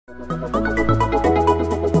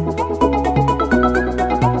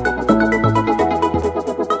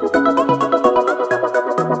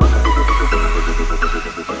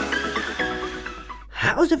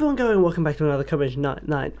and welcome back to another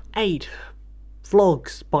Comeng998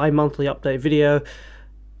 vlogs bi-monthly update video.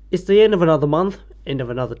 It's the end of another month, end of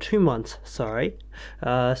another 2 months, sorry.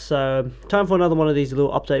 So time for another one of these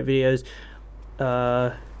little update videos.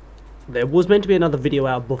 There was meant to be another video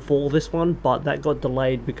out before this one, but that got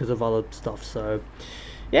delayed because of other stuff, so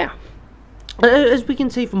yeah. As we can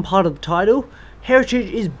see from part of the title,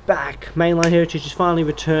 Heritage is back. Mainline Heritage has finally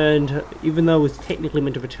returned, even though it was technically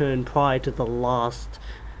meant to return prior to the last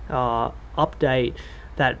update.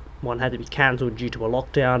 That one had to be cancelled due to a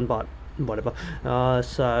lockdown, but whatever.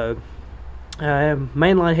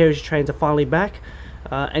 Mainline Heritage trains are finally back,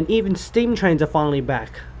 and even steam trains are finally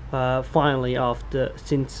back. Finally,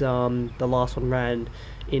 since the last one ran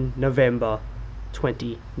in November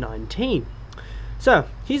 2019. So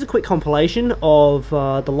here's a quick compilation of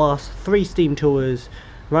the last 3 steam tours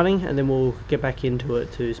running, and then we'll get back into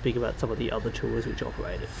it to speak about some of the other tours which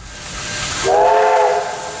operated.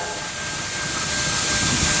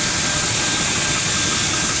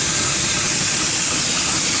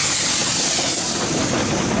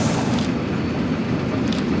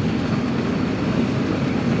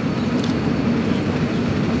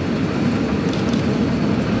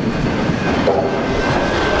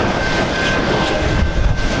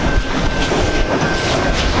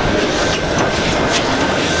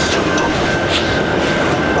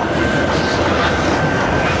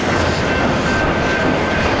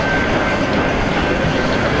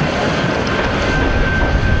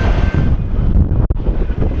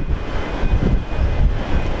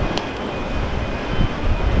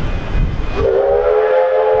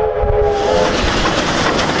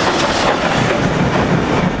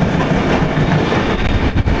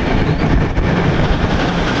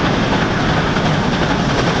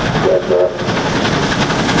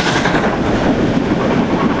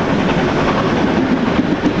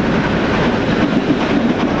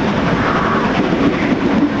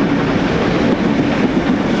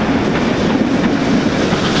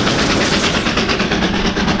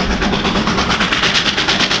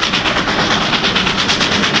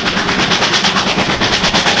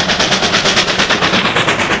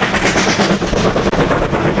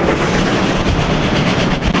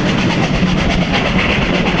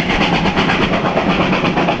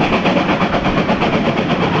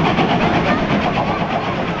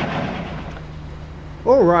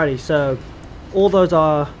 Alrighty, so all those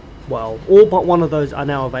are, well, all but one of those are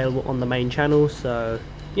now available on the main channel, so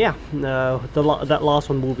yeah, that last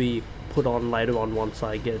one will be put on later on once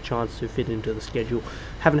I get a chance to fit into the schedule.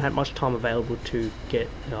 Haven't had much time available to get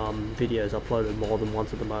videos uploaded more than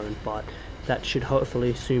once at the moment, but that should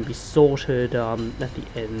hopefully soon be sorted at the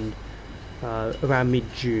end, around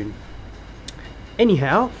mid-June.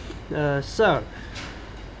 Anyhow, so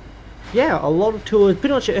yeah, a lot of tours,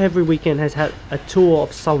 pretty much every weekend has had a tour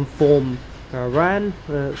of some form ran,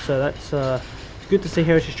 so that's good to see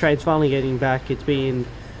Heritage Trains finally getting back. It's been,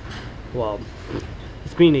 well,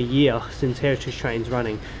 it's been a year since Heritage Trains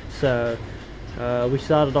running, so we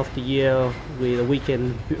started off the year with a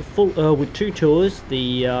weekend full, with 2 tours,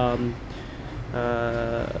 the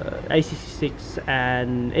ACC6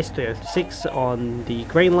 and S306 on the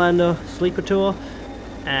Greenlander Sleeper Tour,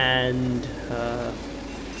 and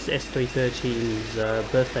S313's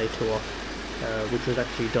birthday tour, which was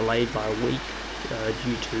actually delayed by a week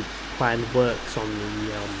due to planned works on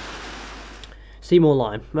the Seymour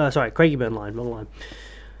line, Craigieburn line, wrong line.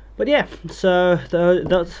 But yeah, so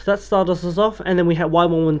that started us off, and then we had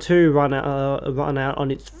Y112 run out on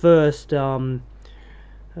its first on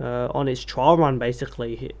its trial run,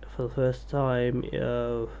 basically for the first time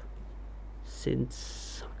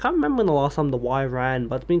since, I can't remember when the last time the Y ran,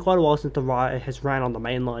 but it's been quite a while since the Y has ran on the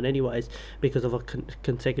main line anyways, because of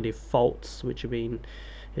consecutive faults which it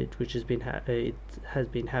has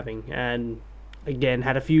been having, and again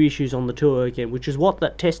had a few issues on the tour again, which is what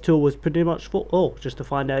that test tour was pretty much for, just to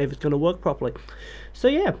find out if it's going to work properly. So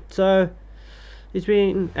yeah, so it's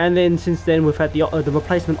been, and then since then we've had the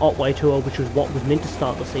replacement Otway tour, which was what was meant to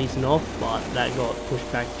start the season off, but that got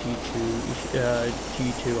pushed back due to the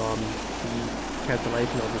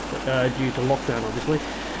cancellation, obviously, due to lockdown, obviously.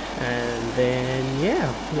 And then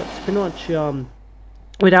yeah, that's pretty much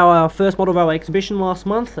with our first model railway exhibition last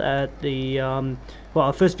month at the well,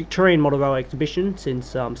 our first Victorian model railway exhibition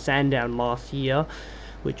since Sandown last year,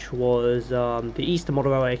 which was the Eastern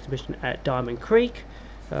model railway exhibition at Diamond Creek.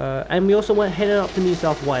 And we also headed up to New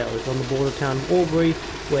South Wales on the border town Albury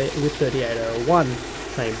with 3801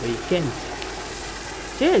 same weekend.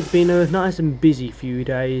 So yeah, it's been a nice and busy few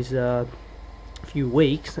days, few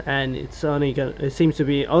weeks, and it seems to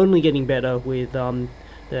be only getting better with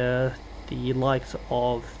the likes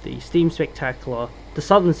of the Steam Spectacular the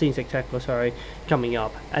Southern Scene Spectacular, sorry, coming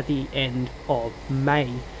up at the end of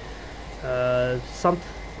May.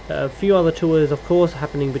 A few other tours, of course,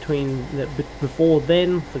 happening before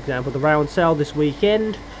then. For example, the Round Sail this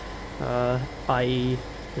weekend, i.e.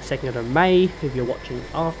 the 2nd of May, if you're watching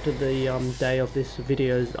after the day of this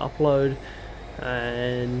video's upload.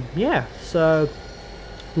 And yeah, so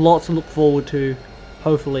lots to look forward to.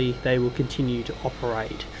 Hopefully they will continue to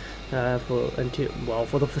operate for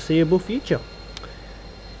the foreseeable future.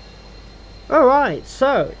 Alright,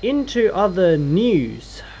 so into other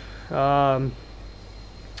news.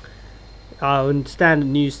 Standard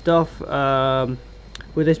news stuff.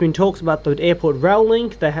 Where there's been talks about the airport rail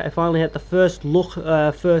link. They finally had the first look,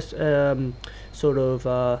 artist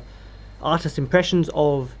impressions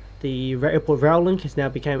of the airport rail link. Has now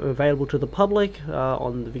become available to the public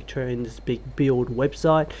on the Victorian's Big Build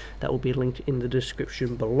website. That will be linked in the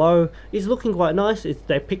description below. It's looking quite nice.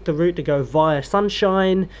 They picked the route to go via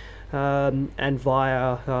Sunshine and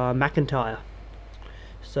via McIntyre.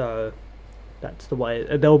 So that's the way.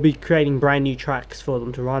 They'll be creating brand new tracks for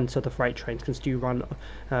them to run, so the freight trains can still run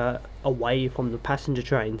away from the passenger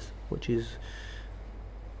trains, which is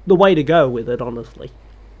the way to go with it, honestly.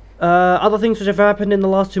 Other things which have happened in the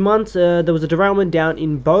last 2 months, there was a derailment down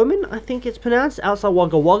in Bowman, I think it's pronounced, outside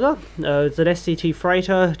Wagga Wagga. It's an SCT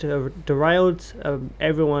freighter derailed.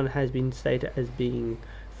 Everyone has been stated as being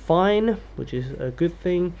fine, which is a good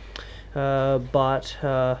thing, but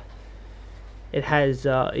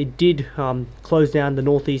it did close down the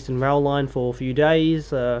northeastern rail line for a few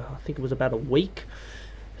days. I think it was about a week.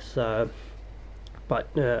 So,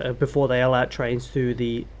 but before they allowed trains through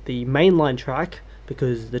the mainline track,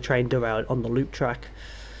 because the train derailed on the loop track.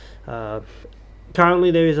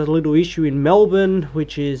 Currently, there is a little issue in Melbourne,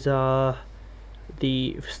 which is starting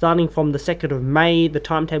from the 2nd of May, the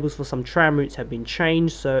timetables for some tram routes have been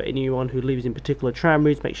changed, so anyone who lives in particular tram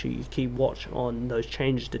routes, make sure you keep watch on those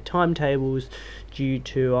changes to timetables, due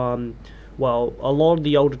to a lot of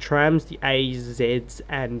the older trams, the A, Zs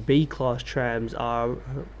and B class trams, are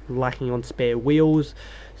lacking on spare wheels,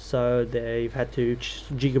 so they've had to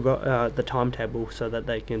jigger the timetable so that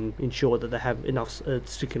they can ensure that they have enough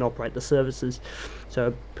to can operate the services.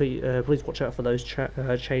 So please watch out for those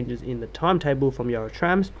changes in the timetable from Euro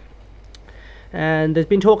trams. And there's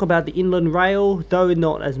been talk about the inland rail, though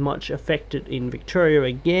not as much affected in Victoria.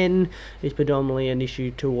 Again, it's predominantly an issue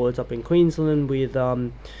towards up in Queensland with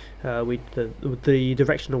the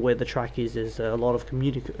direction of where the track is. There's a lot of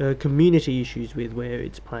community issues with where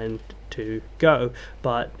it's planned to go,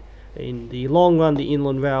 but in the long run, the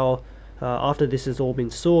inland rail, after this has all been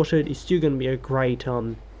sorted, is still going to be a great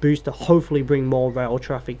boost to hopefully bring more rail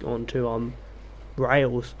traffic onto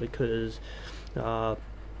rails, because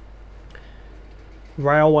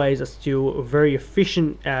railways are still very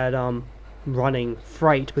efficient at running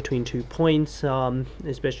freight between 2 points,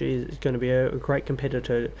 especially it's going to be a great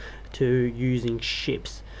competitor to using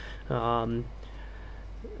ships.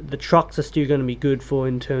 The trucks are still going to be good for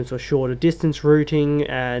in terms of shorter distance routing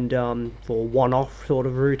and for one-off sort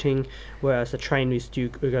of routing, whereas the train is still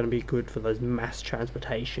going to be good for those mass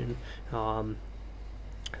transportation. So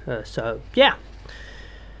yeah.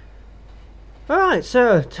 Alright,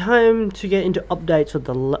 so time to get into updates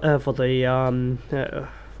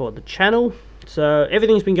for the channel. So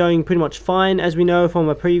everything's been going pretty much fine, as we know from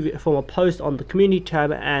a post on the community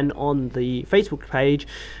tab and on the Facebook page.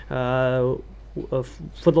 For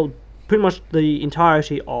pretty much the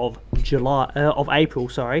entirety of April,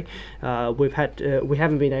 sorry, we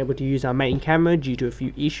haven't been able to use our main camera due to a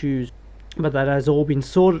few issues, but that has all been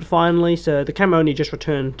sorted finally. So the camera only just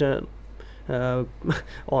returned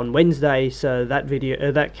on Wednesday, so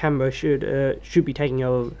that camera should be taking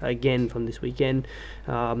over again from this weekend.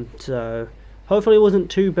 So hopefully it wasn't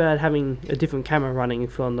too bad having a different camera running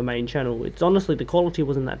from the main channel. It's honestly, the quality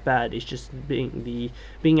wasn't that bad. It's just being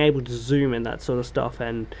able to zoom and that sort of stuff,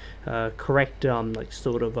 and correct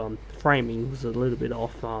framing was a little bit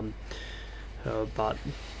off. But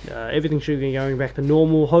everything should be going back to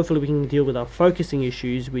normal. Hopefully we can deal with our focusing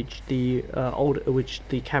issues, which the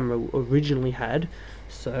camera originally had.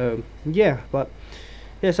 So yeah,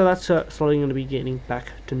 so that's slowly going to be getting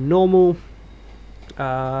back to normal.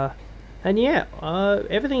 And yeah,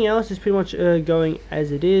 everything else is pretty much going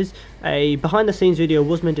as it is. A behind the scenes video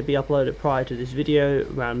was meant to be uploaded prior to this video,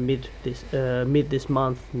 around mid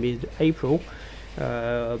April.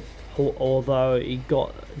 Although it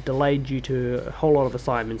got delayed due to a whole lot of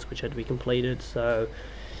assignments which had to be completed, so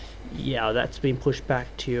yeah, that's been pushed back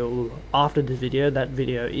till after this video. That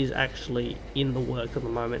video is actually in the works at the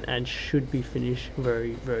moment and should be finished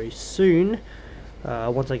very, very soon,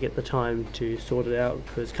 once I get the time to sort it out,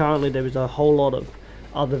 because currently there is a whole lot of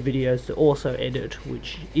other videos to also edit,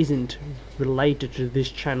 which isn't related to this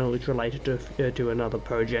channel. It's related to another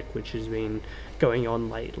project which has been going on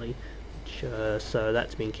lately, so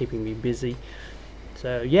that's been keeping me busy.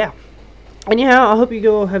 So yeah, anyhow, I hope you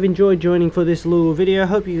all have enjoyed joining for this little video. I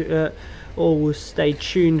hope you all will stay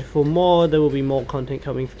tuned for more. There will be more content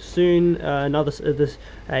coming soon. The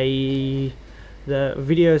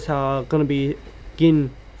videos are going to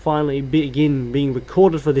finally begin being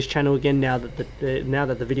recorded for this channel again now that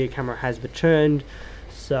the video camera has returned.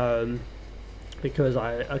 So because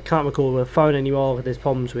I can't record with a phone anymore, there's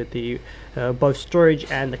problems with the both storage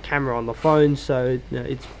and the camera on the phone, so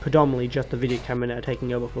it's predominantly just the video camera now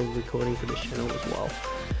taking over for recording for this channel as well.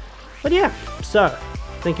 But yeah, so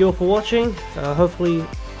thank you all for watching.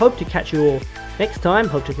 Hope to catch you all next time.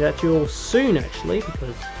 Hope to catch you all soon, actually,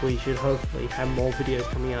 because we should hopefully have more videos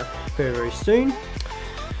coming out very soon.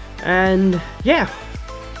 And yeah,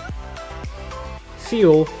 see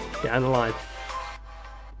you all down the line.